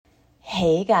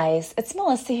Hey guys, it's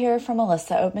Melissa here from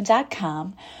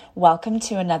melissaoatman.com. Welcome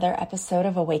to another episode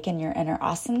of Awaken Your Inner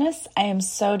Awesomeness. I am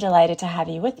so delighted to have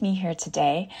you with me here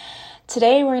today.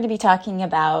 Today we're going to be talking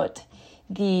about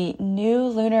the new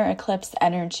lunar eclipse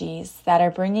energies that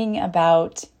are bringing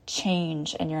about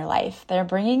change in your life. They're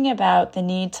bringing about the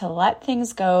need to let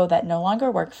things go that no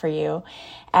longer work for you,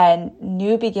 and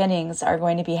new beginnings are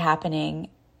going to be happening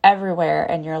everywhere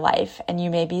in your life, and you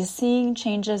may be seeing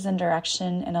changes in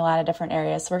direction in a lot of different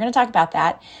areas. So we're going to talk about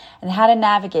that and how to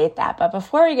navigate that. But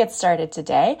before we get started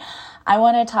today, I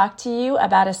want to talk to you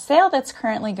about a sale that's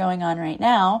currently going on right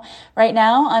now. Right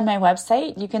now on my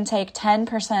website, you can take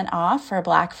 10% off for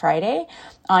Black Friday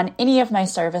on any of my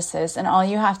services, and all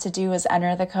you have to do is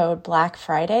enter the code Black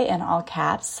Friday in all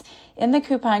caps in the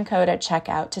coupon code at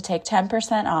checkout to take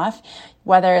 10% off,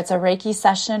 whether it's a Reiki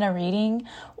session, a reading,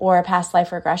 or a past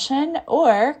life regression,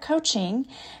 or coaching.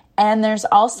 And there's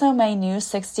also my new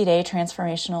 60-day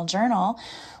transformational journal,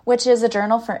 which is a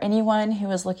journal for anyone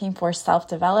who is looking for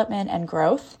self-development and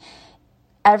growth.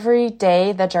 Every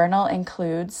day, the journal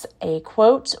includes a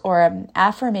quote or an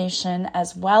affirmation,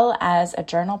 as well as a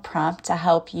journal prompt to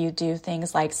help you do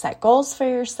things like set goals for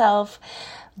yourself,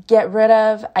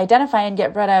 identify and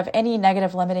get rid of any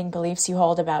negative limiting beliefs you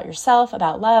hold about yourself,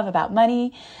 about love, about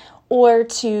money, or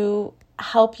to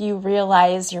help you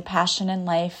realize your passion in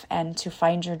life and to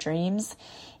find your dreams,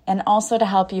 and also to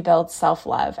help you build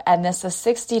self-love. And this is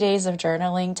 60 days of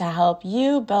journaling to help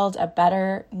you build a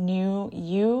better new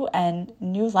you and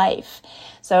new life.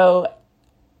 So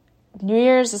New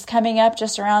Year's is coming up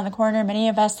just around the corner. Many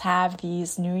of us have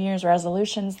these New Year's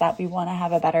resolutions that we want to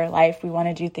have a better life. We want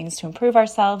to do things to improve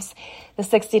ourselves. The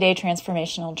 60-day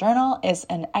transformational journal is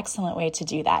an excellent way to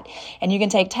do that. And you can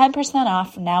take 10%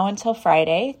 off now until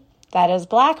Friday. That is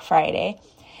Black Friday.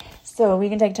 So we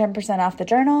can take 10% off the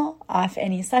journal, off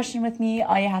any session with me.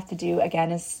 All you have to do,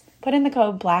 again, is put in the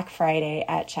code Black Friday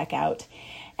at checkout,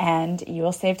 and you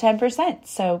will save 10%.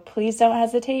 So please don't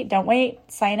hesitate. Don't wait.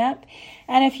 Sign up.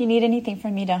 And if you need anything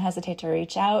from me, don't hesitate to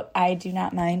reach out. I do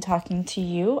not mind talking to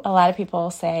you. A lot of people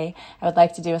say, I would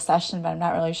like to do a session, but I'm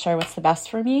not really sure what's the best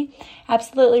for me.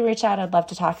 Absolutely reach out. I'd love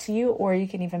to talk to you, or you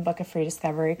can even book a free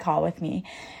discovery call with me.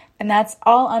 And that's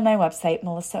all on my website,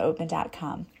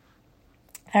 melissaoatman.com.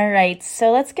 All right,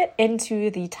 so let's get into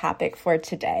the topic for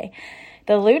today.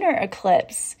 The lunar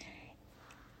eclipse,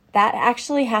 that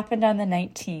actually happened on the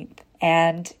 19th,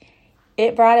 and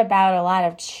it brought about a lot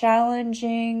of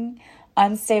challenging,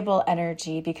 unstable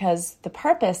energy, because the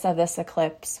purpose of this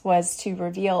eclipse was to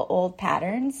reveal old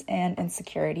patterns and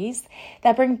insecurities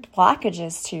that bring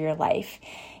blockages to your life.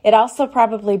 It also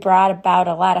probably brought about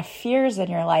a lot of fears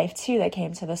in your life too that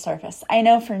came to the surface. I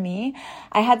know for me,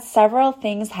 I had several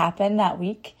things happen that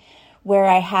week where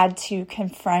I had to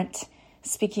confront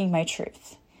speaking my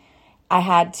truth. I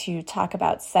had to talk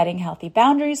about setting healthy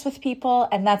boundaries with people,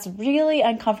 and that's really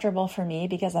uncomfortable for me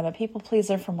because I'm a people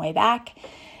pleaser from way back.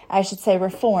 I should say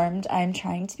reformed. I'm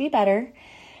trying to be better.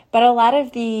 But a lot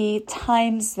of the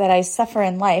times that I suffer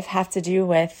in life have to do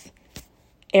with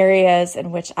areas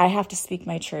in which I have to speak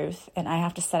my truth and I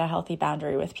have to set a healthy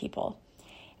boundary with people.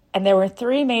 And there were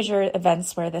 3 major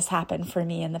events where this happened for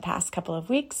me in the past couple of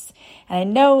weeks. And I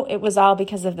know it was all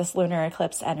because of this lunar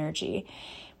eclipse energy.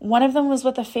 One of them was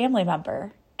with a family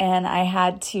member, and I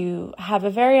had to have a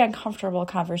very uncomfortable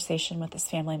conversation with this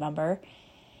family member.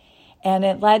 And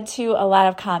it led to a lot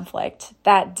of conflict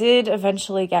that did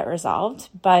eventually get resolved,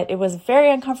 but it was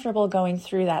very uncomfortable going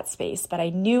through that space. But I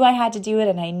knew I had to do it,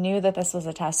 and I knew that this was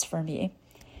a test for me.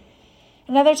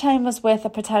 Another time was with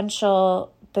a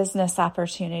potential business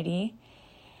opportunity,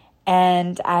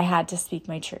 and I had to speak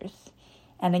my truth.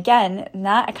 And again,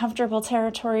 not a comfortable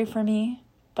territory for me,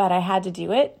 but I had to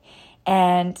do it.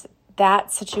 And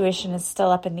that situation is still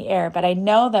up in the air, but I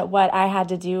know that what I had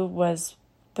to do was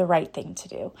the right thing to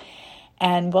do.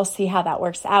 And we'll see how that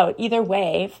works out. Either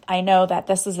way, I know that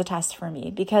this is a test for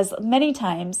me, because many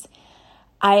times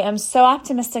I am so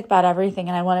optimistic about everything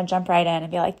and I want to jump right in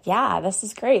and be like, yeah, this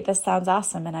is great. This sounds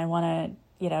awesome. And I want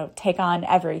to, take on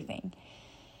everything.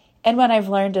 And what I've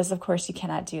learned is, of course, you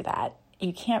cannot do that.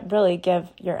 You can't really give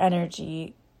your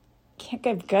energy, can't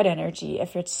give good energy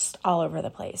if you're just all over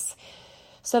the place.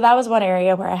 So that was one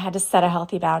area where I had to set a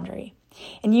healthy boundary.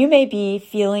 And you may be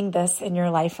feeling this in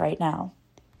your life right now.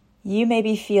 You may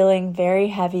be feeling very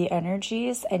heavy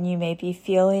energies, and you may be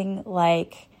feeling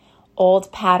like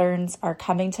old patterns are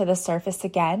coming to the surface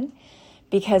again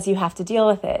because you have to deal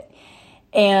with it.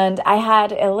 And I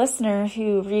had a listener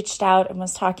who reached out and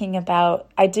was talking about,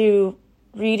 I do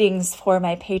readings for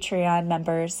my Patreon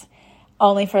members,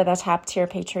 only for the top tier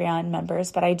Patreon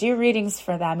members, but I do readings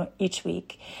for them each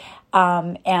week.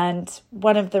 And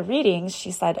one of the readings,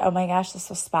 she said, oh my gosh, this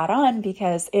was spot on,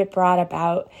 because it brought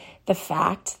about the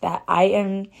fact that I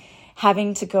am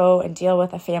having to go and deal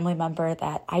with a family member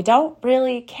that I don't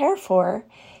really care for,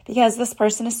 because this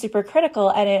person is super critical,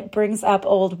 and it brings up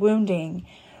old wounding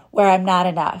where I'm not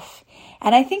enough.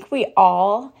 And I think we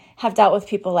all have dealt with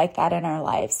people like that in our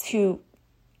lives who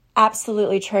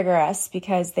absolutely trigger us,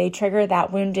 because they trigger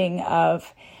that wounding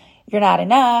of you're not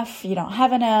enough, you don't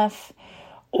have enough,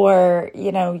 or,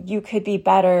 you could be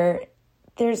better.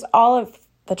 There's all of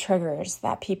the triggers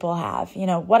that people have,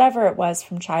 whatever it was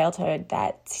from childhood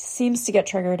that seems to get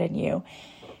triggered in you,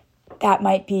 that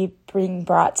might be being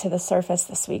brought to the surface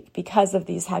this week because of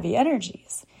these heavy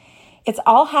energies. It's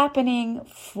all happening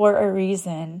for a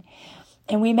reason.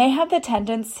 And we may have the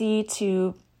tendency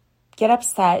to get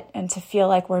upset and to feel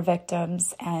like we're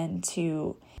victims and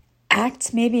to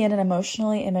act maybe in an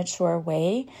emotionally immature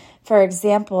way. For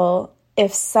example,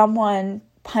 if someone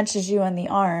punches you in the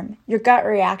arm, your gut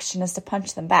reaction is to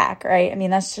punch them back, right? I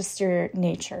mean, that's just your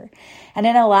nature. And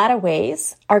in a lot of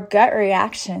ways, our gut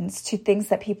reactions to things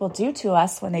that people do to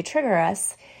us when they trigger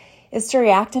us is to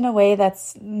react in a way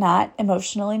that's not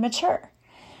emotionally mature.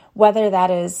 Whether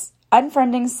that is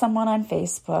unfriending someone on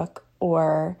Facebook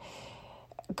or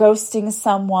ghosting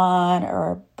someone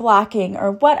or blocking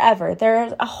or whatever.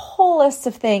 There's a whole list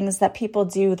of things that people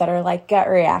do that are like gut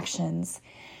reactions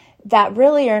that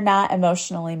really are not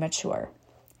emotionally mature.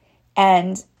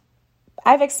 And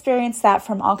I've experienced that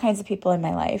from all kinds of people in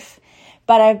my life,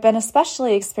 but I've been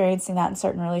especially experiencing that in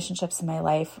certain relationships in my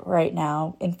life right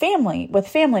now with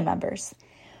family members.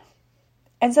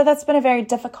 And so that's been a very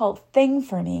difficult thing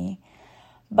for me,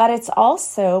 but it's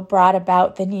also brought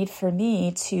about the need for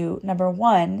me to, number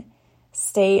one,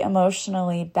 stay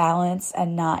emotionally balanced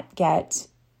and not get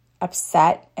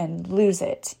upset and lose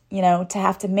it, to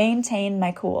have to maintain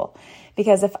my cool.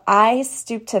 Because if I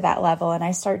stoop to that level and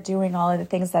I start doing all of the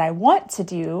things that I want to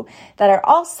do that are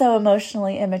also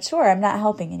emotionally immature, I'm not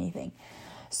helping anything.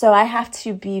 So I have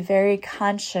to be very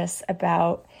conscious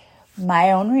about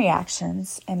my own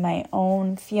reactions and my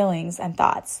own feelings and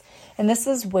thoughts. And this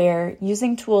is where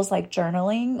using tools like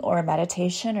journaling or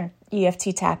meditation or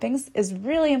EFT tappings is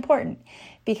really important,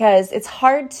 because it's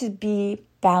hard to be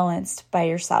balanced by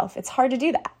yourself. It's hard to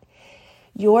do that.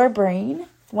 Your brain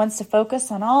wants to focus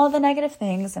on all the negative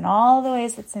things and all the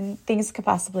ways that things could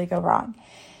possibly go wrong.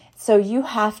 So you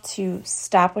have to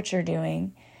stop what you're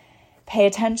doing, pay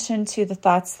attention to the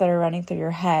thoughts that are running through your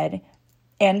head,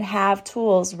 and have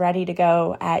tools ready to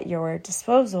go at your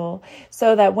disposal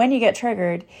so that when you get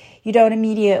triggered, you don't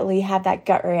immediately have that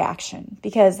gut reaction,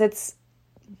 because it's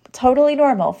totally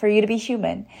normal for you to be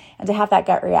human and to have that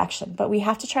gut reaction. But we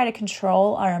have to try to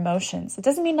control our emotions. It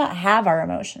doesn't mean not have our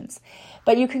emotions,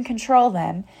 but you can control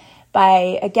them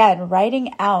by, again,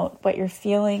 writing out what you're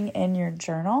feeling in your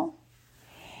journal.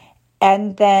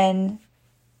 And then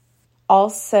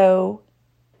also,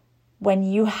 when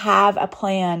you have a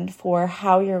plan for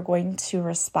how you're going to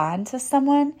respond to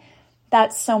someone,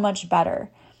 that's so much better.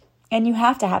 And you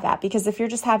have to have that, because if you're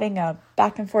just having a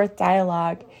back and forth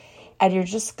dialogue and you're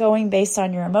just going based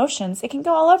on your emotions, it can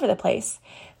go all over the place.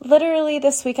 Literally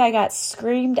this week I got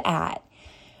screamed at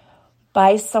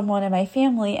by someone in my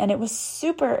family, and it was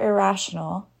super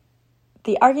irrational.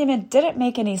 The argument didn't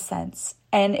make any sense,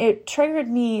 and it triggered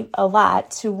me a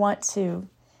lot to want to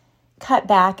cut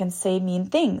back and say mean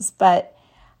things, but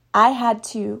I had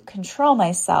to control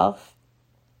myself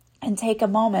and take a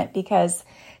moment, because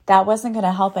that wasn't going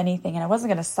to help anything and it wasn't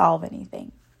going to solve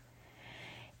anything.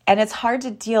 And it's hard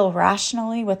to deal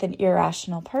rationally with an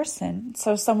irrational person,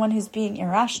 so someone who's being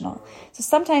irrational. So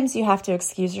sometimes you have to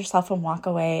excuse yourself and walk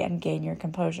away and gain your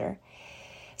composure.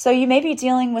 So you may be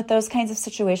dealing with those kinds of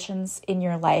situations in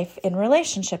your life, in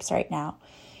relationships right now.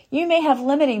 You may have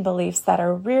limiting beliefs that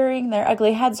are rearing their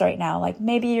ugly heads right now, like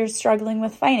maybe you're struggling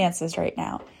with finances right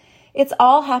now. It's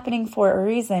all happening for a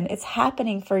reason. It's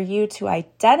happening for you to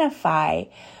identify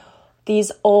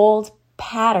these old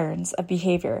patterns of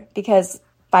behavior, because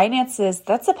finances,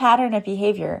 that's a pattern of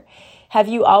behavior. Have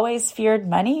you always feared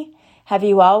money? Have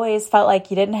you always felt like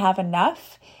you didn't have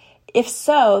enough? If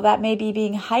so, that may be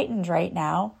being heightened right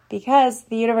now, because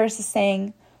the universe is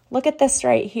saying, look at this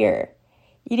right here.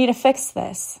 You need to fix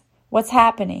this. What's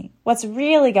happening? What's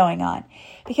really going on?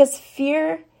 Because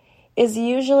fear is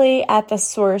usually at the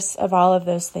source of all of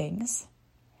those things.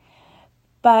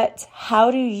 But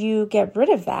how do you get rid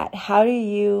of that? How do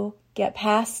you get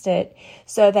past it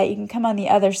so that you can come on the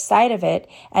other side of it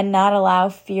and not allow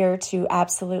fear to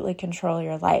absolutely control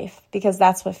your life? Because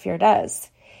that's what fear does.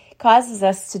 It causes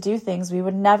us to do things we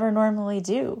would never normally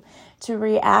do, to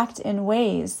react in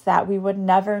ways that we would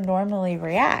never normally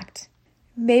react.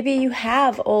 Maybe you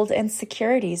have old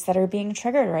insecurities that are being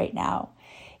triggered right now.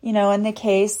 In the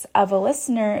case of a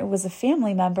listener, it was a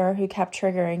family member who kept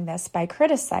triggering this by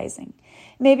criticizing.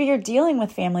 Maybe you're dealing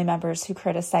with family members who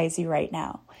criticize you right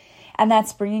now, and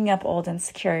that's bringing up old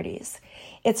insecurities.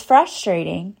 It's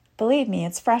frustrating. Believe me,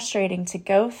 it's frustrating to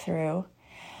go through,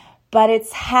 but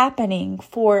it's happening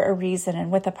for a reason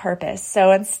and with a purpose.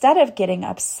 So instead of getting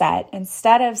upset,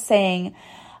 instead of saying,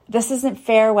 this isn't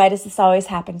fair, why does this always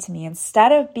happen to me?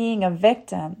 Instead of being a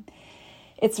victim,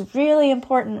 it's really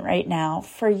important right now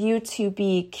for you to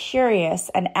be curious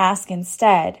and ask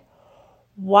instead,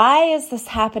 why is this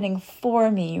happening for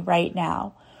me right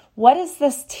now? What is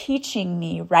this teaching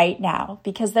me right now?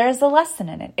 Because there is a lesson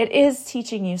in it. It is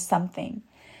teaching you something.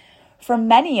 For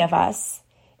many of us,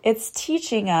 it's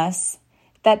teaching us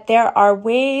that there are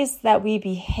ways that we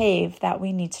behave that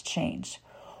we need to change.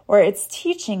 Or it's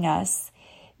teaching us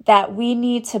that we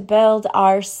need to build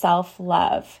our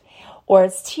self-love. Or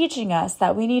it's teaching us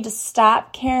that we need to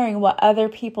stop caring what other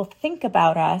people think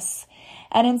about us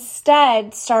and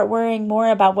instead start worrying more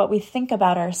about what we think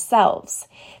about ourselves.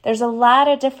 There's a lot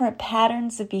of different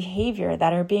patterns of behavior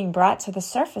that are being brought to the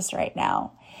surface right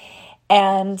now.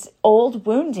 And old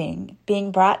wounding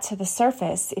being brought to the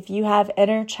surface. If you have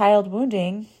inner child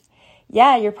wounding,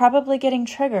 you're probably getting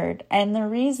triggered. And the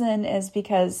reason is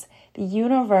because the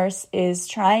universe is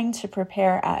trying to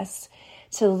prepare us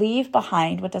to leave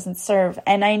behind what doesn't serve.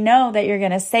 And I know that you're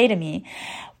going to say to me,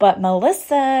 but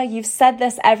Melissa, you've said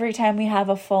this every time we have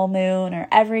a full moon or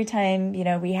every time,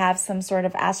 we have some sort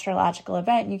of astrological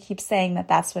event. You keep saying that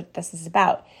that's what this is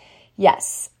about.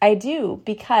 Yes, I do,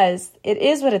 because it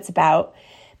is what it's about,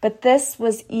 but this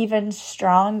was even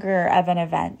stronger of an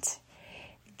event.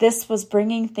 This was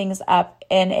bringing things up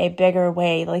in a bigger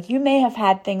way. Like you may have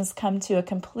had things come to a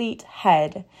complete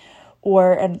head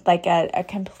or a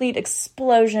complete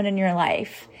explosion in your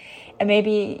life. And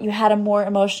maybe you had a more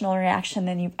emotional reaction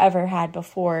than you've ever had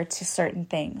before to certain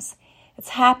things. It's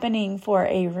happening for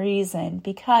a reason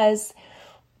because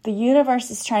the universe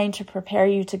is trying to prepare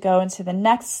you to go into the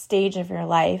next stage of your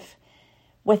life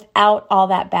without all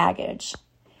that baggage.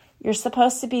 You're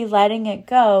supposed to be letting it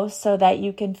go so that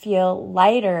you can feel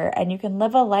lighter and you can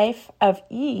live a life of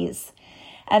ease.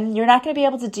 And you're not going to be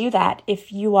able to do that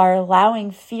if you are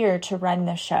allowing fear to run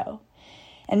the show.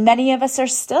 And many of us are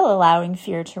still allowing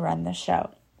fear to run the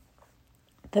show.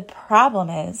 The problem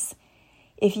is,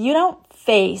 if you don't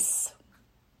face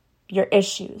your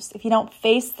issues, if you don't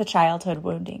face the childhood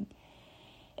wounding,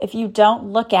 if you don't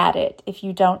look at it, if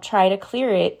you don't try to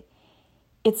clear it,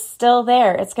 it's still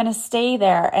there. It's going to stay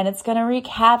there and it's going to wreak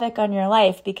havoc on your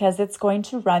life because it's going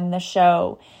to run the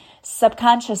show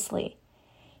subconsciously.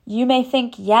 You may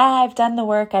think, I've done the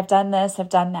work, I've done this, I've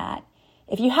done that.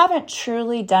 If you haven't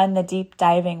truly done the deep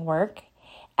diving work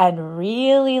and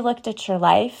really looked at your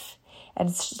life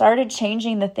and started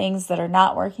changing the things that are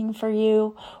not working for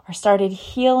you or started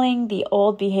healing the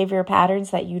old behavior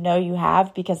patterns that you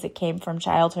have because it came from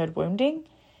childhood wounding,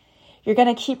 you're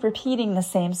going to keep repeating the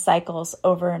same cycles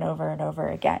over and over and over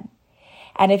again.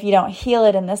 And if you don't heal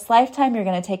it in this lifetime, you're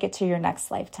going to take it to your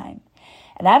next lifetime.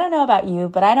 And I don't know about you,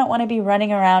 but I don't want to be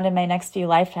running around in my next few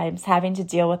lifetimes having to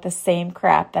deal with the same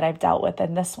crap that I've dealt with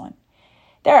in this one.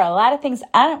 There are a lot of things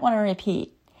I don't want to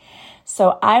repeat.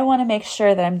 So I want to make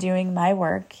sure that I'm doing my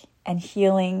work and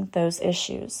healing those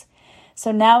issues.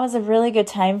 So now is a really good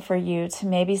time for you to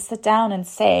maybe sit down and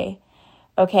say,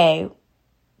 okay,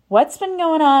 what's been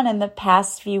going on in the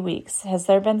past few weeks? Has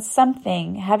there been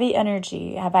something, heavy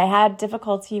energy? Have I had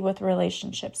difficulty with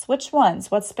relationships? Which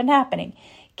ones? What's been happening?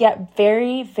 Get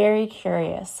very, very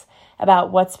curious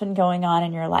about what's been going on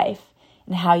in your life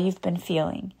and how you've been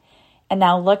feeling. And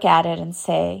now look at it and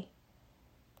say,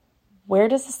 where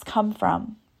does this come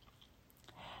from?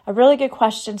 A really good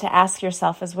question to ask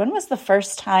yourself is, when was the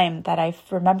first time that I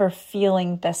remember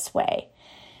feeling this way?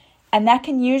 And that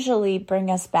can usually bring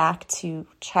us back to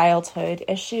childhood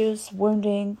issues,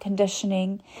 wounding,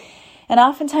 conditioning. And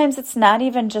oftentimes it's not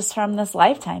even just from this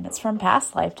lifetime. It's from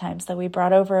past lifetimes that we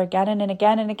brought over again and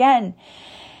again and again.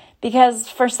 Because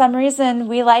for some reason,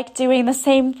 we like doing the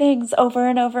same things over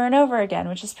and over and over again,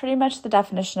 which is pretty much the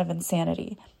definition of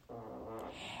insanity.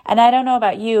 And I don't know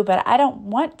about you, but I don't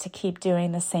want to keep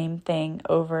doing the same thing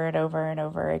over and over and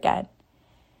over again.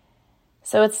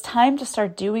 So it's time to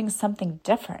start doing something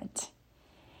different.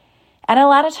 And a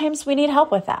lot of times we need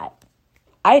help with that.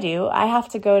 I do. I have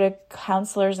to go to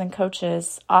counselors and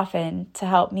coaches often to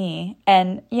help me.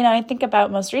 And, I think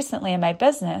about most recently in my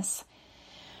business,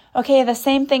 okay, the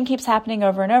same thing keeps happening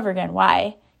over and over again.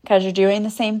 Why? Because you're doing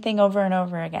the same thing over and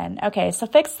over again. Okay, so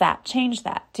fix that, change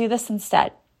that, do this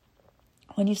instead.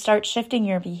 When you start shifting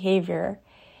your behavior,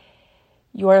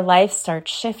 your life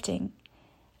starts shifting.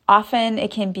 Often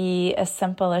it can be as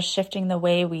simple as shifting the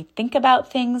way we think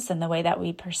about things and the way that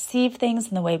we perceive things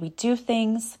and the way we do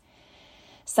things.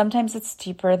 Sometimes it's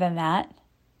deeper than that.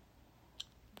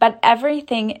 But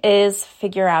everything is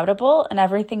figure-outable and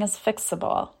everything is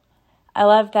fixable. I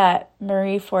love that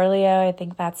Marie Forleo, I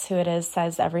think that's who it is,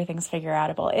 says everything's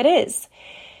figure-outable. It is.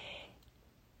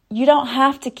 You don't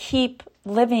have to keep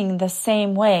living the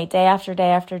same way day after day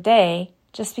after day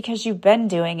just because you've been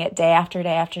doing it day after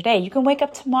day after day. You can wake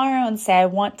up tomorrow and say, I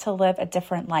want to live a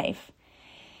different life.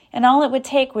 And all it would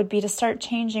take would be to start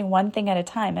changing one thing at a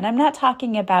time. And I'm not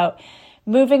talking about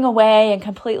moving away and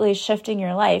completely shifting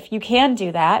your life. You can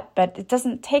do that, but it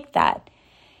doesn't take that.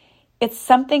 It's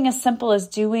something as simple as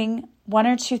doing one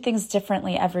or two things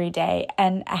differently every day.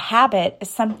 And a habit is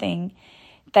something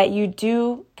that you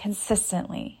do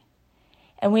consistently.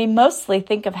 And we mostly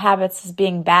think of habits as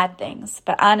being bad things,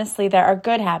 but honestly, there are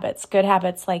good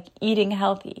habits like eating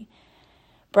healthy,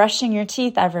 brushing your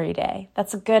teeth every day.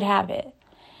 That's a good habit.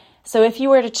 So if you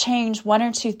were to change one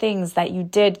or two things that you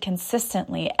did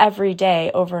consistently every day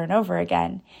over and over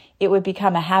again, it would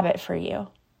become a habit for you.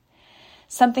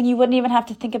 Something you wouldn't even have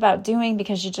to think about doing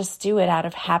because you just do it out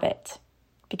of habit.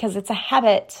 Because it's a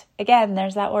habit. Again,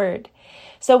 there's that word.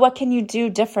 So what can you do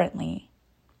differently?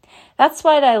 That's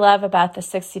what I love about the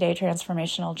 60-day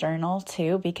transformational journal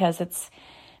too, because it's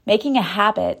making a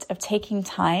habit of taking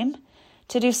time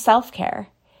to do self-care.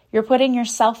 You're putting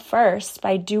yourself first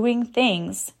by doing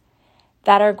things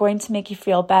that are going to make you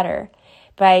feel better.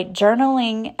 By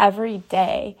journaling every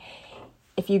day,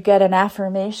 if you get an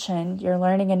affirmation, you're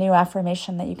learning a new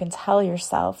affirmation that you can tell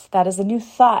yourself. That is a new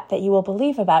thought that you will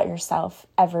believe about yourself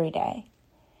every day.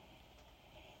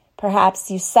 Perhaps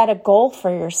you set a goal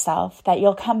for yourself that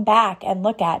you'll come back and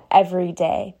look at every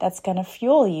day that's going to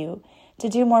fuel you to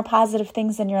do more positive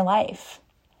things in your life.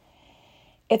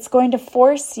 It's going to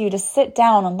force you to sit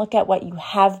down and look at what you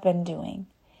have been doing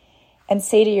and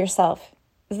say to yourself,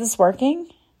 is this working?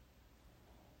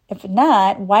 If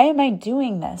not, why am I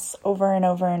doing this over and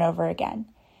over and over again?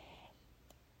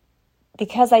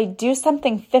 Because I do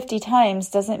something 50 times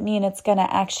doesn't mean it's going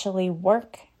to actually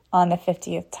work on the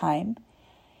 50th time.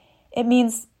 It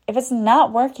means if it's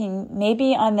not working,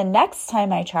 maybe on the next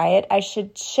time I try it, I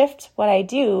should shift what I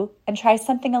do and try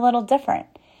something a little different.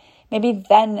 Maybe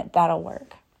then that'll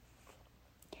work.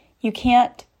 You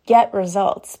can't get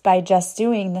results by just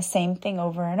doing the same thing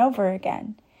over and over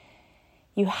again.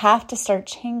 You have to start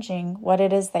changing what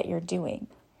it is that you're doing.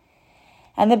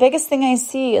 And the biggest thing I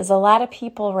see is a lot of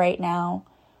people right now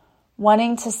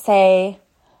wanting to say,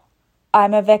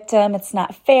 I'm a victim, it's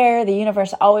not fair, the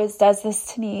universe always does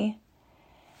this to me.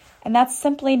 And that's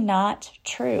simply not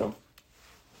true.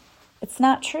 It's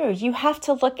not true. You have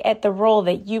to look at the role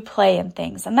that you play in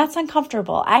things. And that's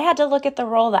uncomfortable. I had to look at the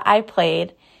role that I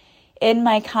played in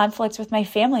my conflict with my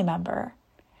family member.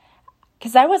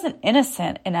 Because I wasn't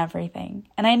innocent in everything.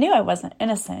 And I knew I wasn't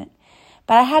innocent.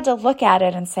 But I had to look at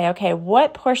it and say, okay,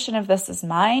 what portion of this is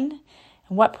mine?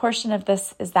 And what portion of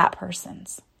this is that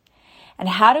person's? And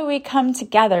how do we come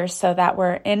together so that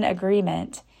we're in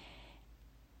agreement,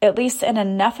 at least in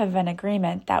enough of an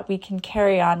agreement that we can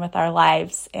carry on with our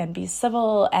lives and be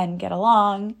civil and get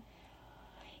along?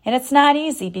 And it's not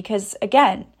easy because,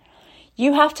 again,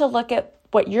 you have to look at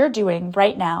what you're doing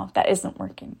right now that isn't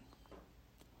working.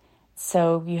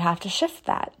 So you have to shift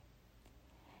that.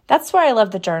 That's where I love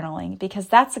the journaling, because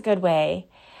that's a good way.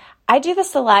 I do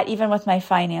this a lot even with my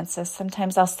finances.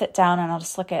 Sometimes I'll sit down and I'll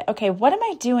just look at, okay, what am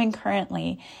I doing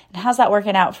currently? And how's that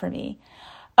working out for me?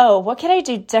 Oh, what could I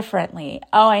do differently?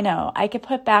 Oh, I know. I could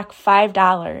put back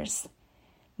 $5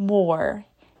 more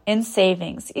in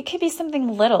savings. It could be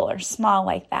something little or small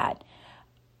like that.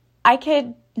 I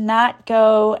could not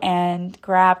go and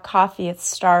grab coffee at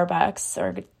Starbucks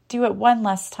or do it one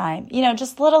less time.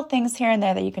 Just little things here and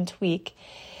there that you can tweak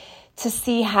to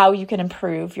see how you can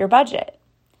improve your budget.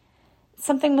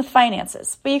 Something with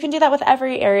finances, but you can do that with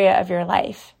every area of your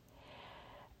life.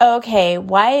 Okay,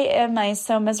 why am I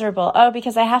so miserable? Oh,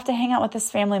 because I have to hang out with this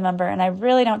family member and I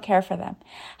really don't care for them.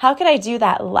 How could I do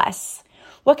that less?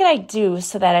 What could I do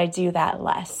so that I do that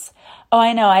less? Oh,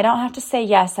 I know, I don't have to say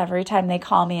yes every time they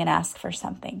call me and ask for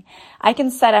something. I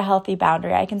can set a healthy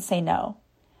boundary. I can say no.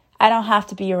 I don't have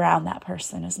to be around that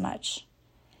person as much.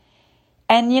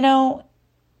 And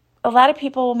a lot of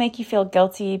people will make you feel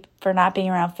guilty for not being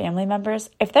around family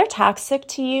members. If they're toxic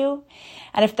to you,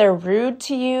 and if they're rude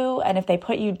to you, and if they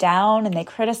put you down and they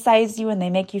criticize you and they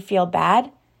make you feel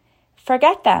bad,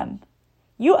 forget them.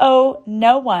 You owe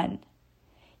no one.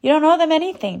 You don't owe them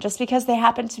anything just because they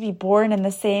happen to be born in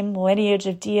the same lineage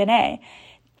of DNA.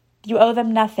 You owe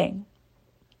them nothing.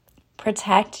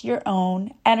 Protect your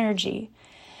own energy.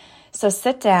 So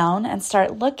sit down and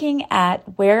start looking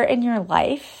at where in your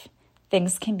life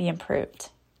things can be improved.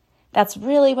 That's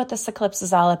really what this eclipse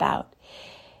is all about.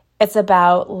 It's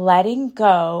about letting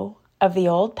go of the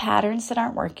old patterns that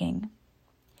aren't working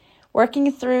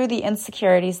through the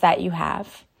insecurities that you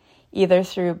have, either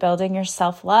through building your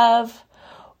self-love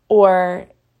or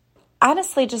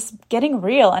honestly just getting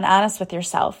real and honest with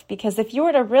yourself. Because if you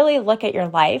were to really look at your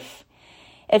life,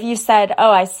 if you said,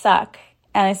 oh, I suck,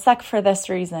 and I suck for this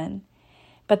reason,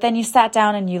 but then you sat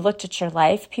down and you looked at your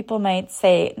life, people might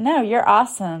say, no, you're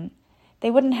awesome.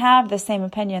 They wouldn't have the same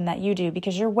opinion that you do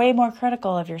because you're way more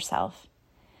critical of yourself.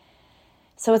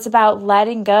 So it's about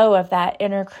letting go of that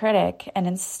inner critic and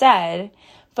instead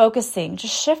focusing,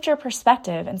 just shift your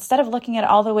perspective. Instead of looking at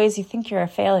all the ways you think you're a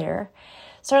failure,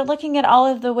 start looking at all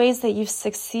of the ways that you've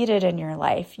succeeded in your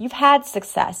life. You've had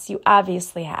success. You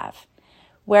obviously have.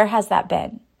 Where has that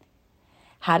been?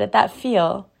 How did that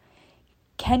feel?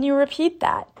 Can you repeat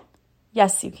that?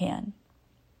 Yes, you can.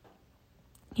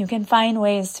 You can find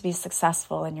ways to be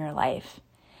successful in your life.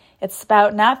 It's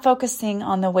about not focusing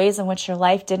on the ways in which your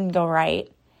life didn't go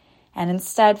right, and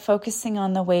instead focusing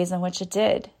on the ways in which it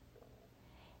did.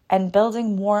 And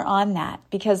building more on that,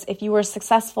 because if you were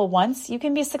successful once, you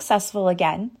can be successful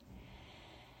again.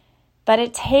 But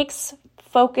it takes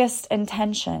focused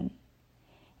intention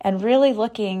and really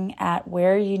looking at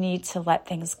where you need to let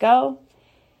things go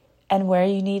and where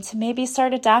you need to maybe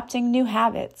start adopting new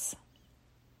habits.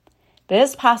 But it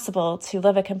is possible to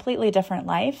live a completely different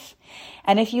life.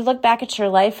 And if you look back at your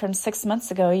life from 6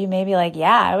 months ago, you may be like,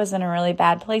 yeah, I was in a really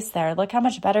bad place there. Look how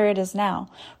much better it is now.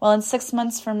 Well, in 6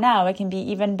 months from now, it can be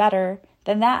even better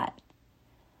than that.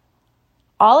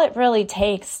 All it really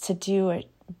takes to do a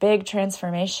big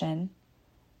transformation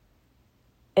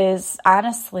is,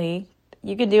 honestly,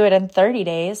 you can do it in 30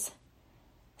 days,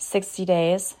 60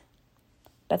 days,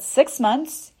 but 6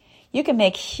 months, you can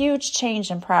make huge change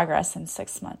and progress in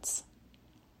 6 months.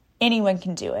 Anyone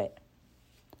can do it.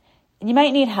 And you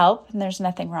might need help, and there's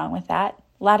nothing wrong with that.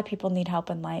 A lot of people need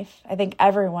help in life. I think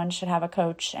everyone should have a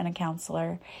coach and a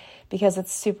counselor because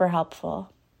it's super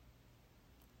helpful.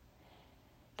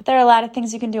 But there are a lot of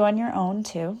things you can do on your own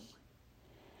too.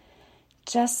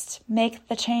 Just make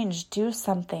the change. Do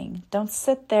something. Don't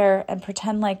sit there and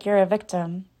pretend like you're a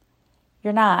victim.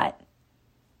 You're not.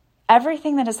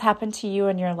 Everything that has happened to you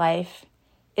in your life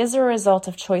is a result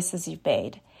of choices you've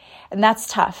made. And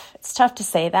that's tough. It's tough to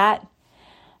say that.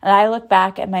 And I look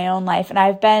back at my own life, and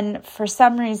I've been, for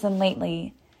some reason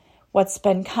lately, what's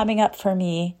been coming up for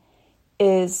me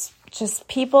is just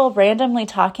people randomly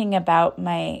talking about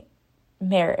my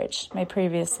marriage, my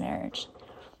previous marriage.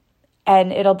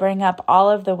 And it'll bring up all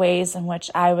of the ways in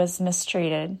which I was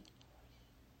mistreated.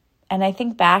 And I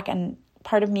think back, and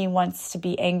part of me wants to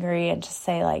be angry and just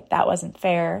say, like, that wasn't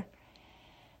fair.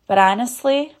 But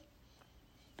honestly,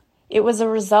 it was a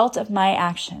result of my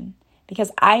action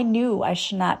because I knew I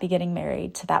should not be getting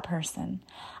married to that person.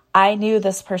 I knew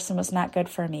this person was not good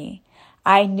for me.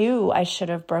 I knew I should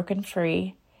have broken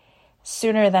free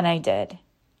sooner than I did.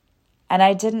 And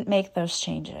I didn't make those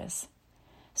changes.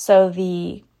 So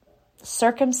the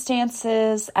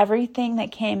circumstances, everything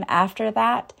that came after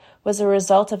that was a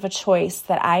result of a choice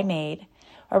that I made,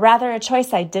 or rather a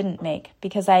choice I didn't make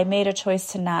because I made a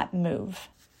choice to not move,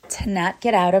 to not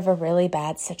get out of a really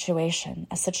bad situation,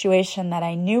 a situation that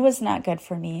I knew was not good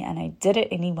for me, and I did it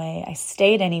anyway. I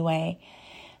stayed anyway.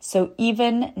 So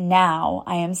even now,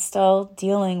 I am still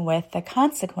dealing with the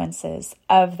consequences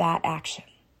of that action.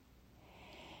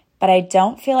 But I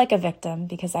don't feel like a victim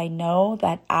because I know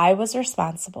that I was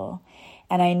responsible,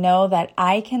 and I know that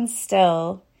I can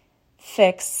still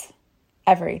fix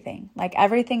everything. Like,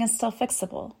 everything is still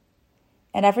fixable,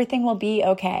 and everything will be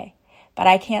okay. But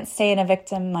I can't stay in a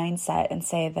victim mindset and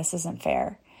say this isn't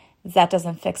fair. That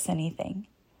doesn't fix anything.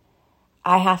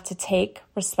 I have to take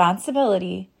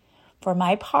responsibility for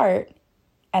my part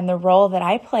and the role that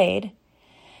I played,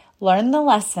 learn the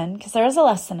lesson, because there is a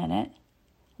lesson in it,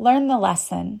 learn the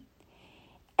lesson,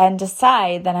 and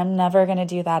decide that I'm never going to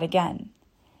do that again,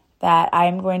 that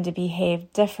I'm going to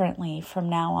behave differently from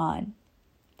now on.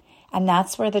 And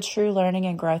that's where the true learning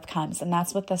and growth comes. And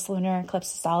that's what this lunar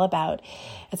eclipse is all about.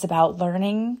 It's about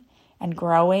learning and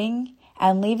growing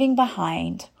and leaving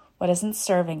behind what isn't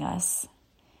serving us.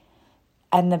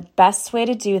 And the best way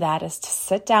to do that is to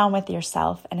sit down with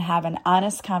yourself and have an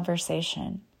honest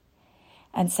conversation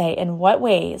and say, in what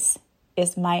ways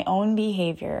is my own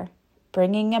behavior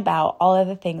bringing about all of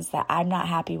the things that I'm not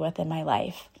happy with in my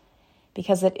life?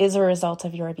 because it is a result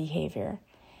of your behavior.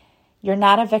 You're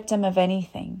not a victim of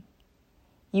anything.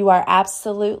 You are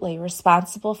absolutely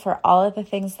responsible for all of the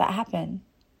things that happen.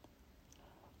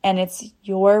 And it's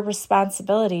your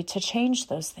responsibility to change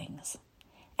those things.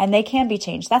 And they can be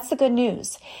changed. That's the good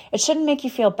news. It shouldn't make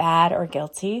you feel bad or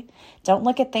guilty. Don't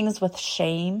look at things with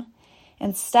shame.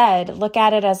 Instead, look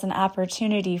at it as an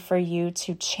opportunity for you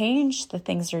to change the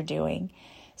things you're doing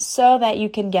so that you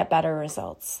can get better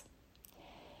results.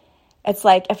 It's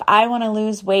like if I want to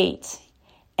lose weight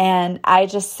and I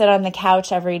just sit on the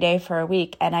couch every day for a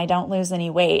week and I don't lose any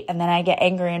weight, and then I get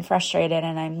angry and frustrated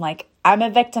and I'm like, I'm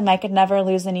a victim. I could never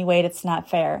lose any weight. It's not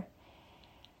fair.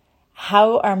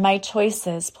 How are my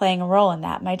choices playing a role in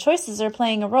that? My choices are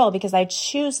playing a role because I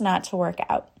choose not to work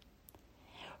out,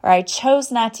 or I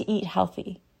chose not to eat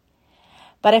healthy.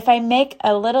 But if I make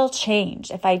a little change,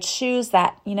 if I choose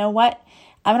that, you know what?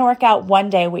 I'm going to work out 1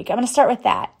 day a week. I'm going to start with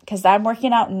that because I'm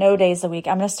working out no days a week.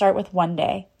 I'm going to start with 1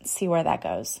 day and see where that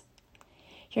goes.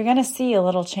 You're going to see a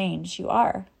little change. You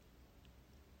are.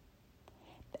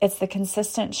 It's the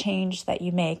consistent change that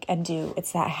you make and do.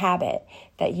 It's that habit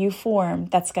that you form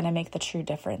that's going to make the true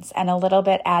difference. And a little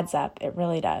bit adds up. It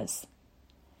really does.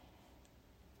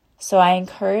 So I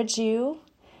encourage you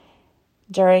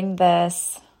during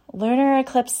this lunar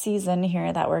eclipse season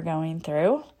here that we're going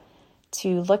through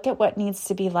to look at what needs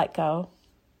to be let go,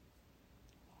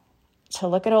 to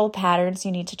look at old patterns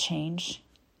you need to change,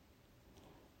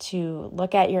 to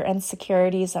look at your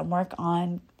insecurities and work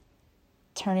on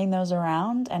turning those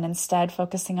around and instead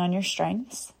focusing on your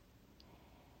strengths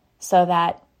so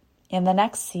that in the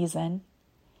next season,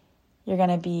 you're going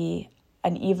to be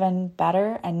an even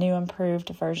better and new improved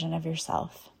version of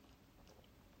yourself.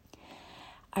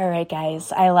 All right,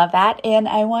 guys, I love that. And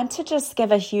I want to just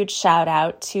give a huge shout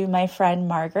out to my friend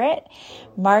Margaret.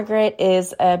 Margaret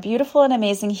is a beautiful and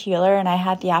amazing healer, and I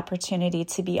had the opportunity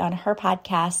to be on her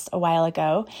podcast a while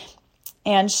ago.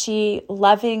 And she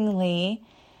lovingly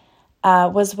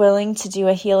was willing to do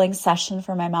a healing session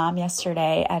for my mom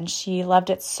yesterday, and she loved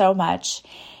it so much.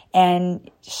 And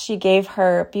she gave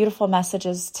her beautiful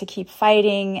messages to keep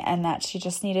fighting and that she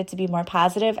just needed to be more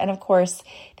positive. And of course,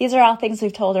 these are all things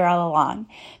we've told her all along.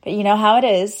 But you know how it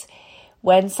is.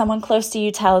 When someone close to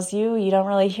you tells you, you don't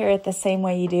really hear it the same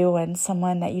way you do when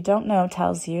someone that you don't know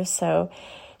tells you. So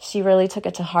she really took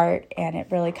it to heart and it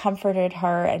really comforted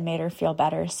her and made her feel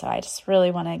better. So I just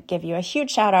really want to give you a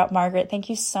huge shout out, Margaret. Thank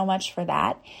you so much for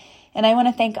that. And I want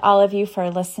to thank all of you for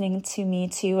listening to me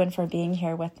too and for being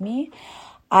here with me.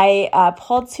 I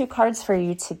pulled 2 cards for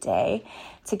you today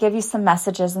to give you some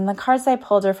messages. And the cards I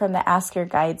pulled are from the Ask Your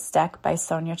Guides deck by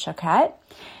Sonia Choquette.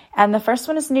 And the first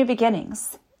one is New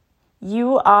Beginnings.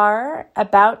 You are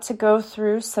about to go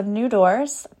through some new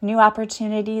doors. New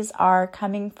opportunities are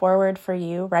coming forward for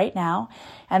you right now.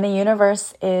 And the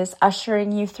universe is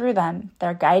ushering you through them.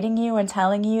 They're guiding you and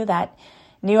telling you that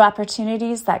new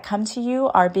opportunities that come to you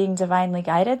are being divinely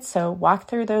guided. So walk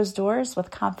through those doors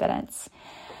with confidence.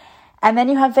 And then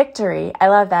you have victory. I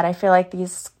love that. I feel like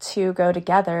these two go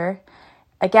together.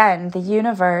 Again, the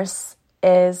universe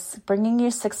is bringing you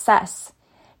success,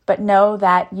 but know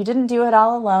that you didn't do it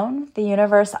all alone. The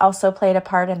universe also played a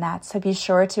part in that. So be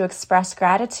sure to express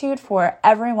gratitude for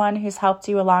everyone who's helped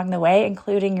you along the way,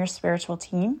 including your spiritual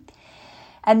team.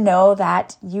 And know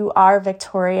that you are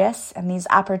victorious and these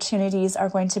opportunities are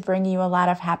going to bring you a lot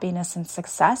of happiness and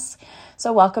success.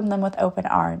 So welcome them with open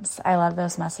arms. I love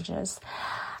those messages.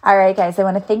 All right, guys, I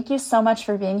want to thank you so much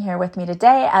for being here with me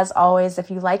today. As always, if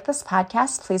you like this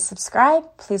podcast, please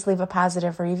subscribe. Please leave a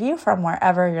positive review from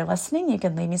wherever you're listening. You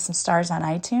can leave me some stars on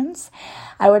iTunes.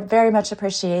 I would very much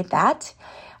appreciate that.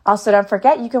 Also, don't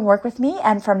forget, you can work with me.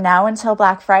 And from now until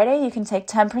Black Friday, you can take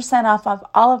 10% off of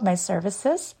all of my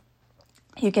services.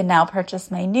 You can now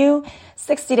purchase my new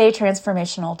 60-day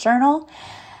transformational journal.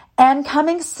 And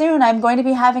coming soon, I'm going to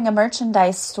be having a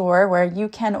merchandise store where you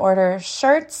can order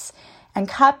shirts and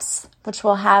cups, which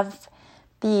will have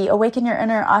the Awaken Your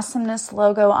Inner Awesomeness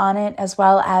logo on it, as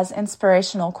well as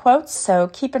inspirational quotes. So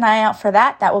keep an eye out for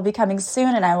that. That will be coming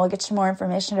soon, and I will get you more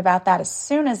information about that as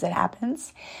soon as it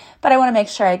happens. But I want to make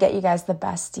sure I get you guys the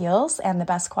best deals and the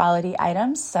best quality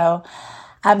items. So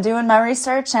I'm doing my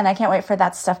research, and I can't wait for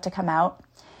that stuff to come out.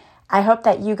 I hope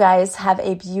that you guys have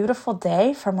a beautiful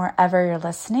day from wherever you're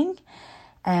listening.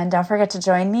 And don't forget to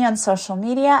join me on social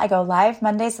media. I go live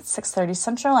Mondays at 6:30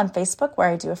 Central on Facebook, where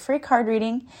I do a free card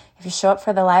reading. If you show up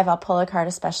for the live, I'll pull a card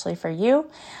especially for you.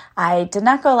 I did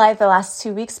not go live the last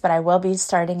 2 weeks, but I will be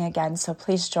starting again, so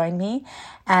please join me.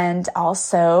 And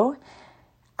also,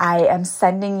 I am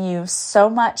sending you so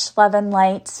much love and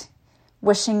light,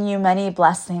 wishing you many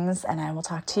blessings, and I will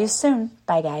talk to you soon.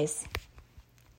 Bye, guys.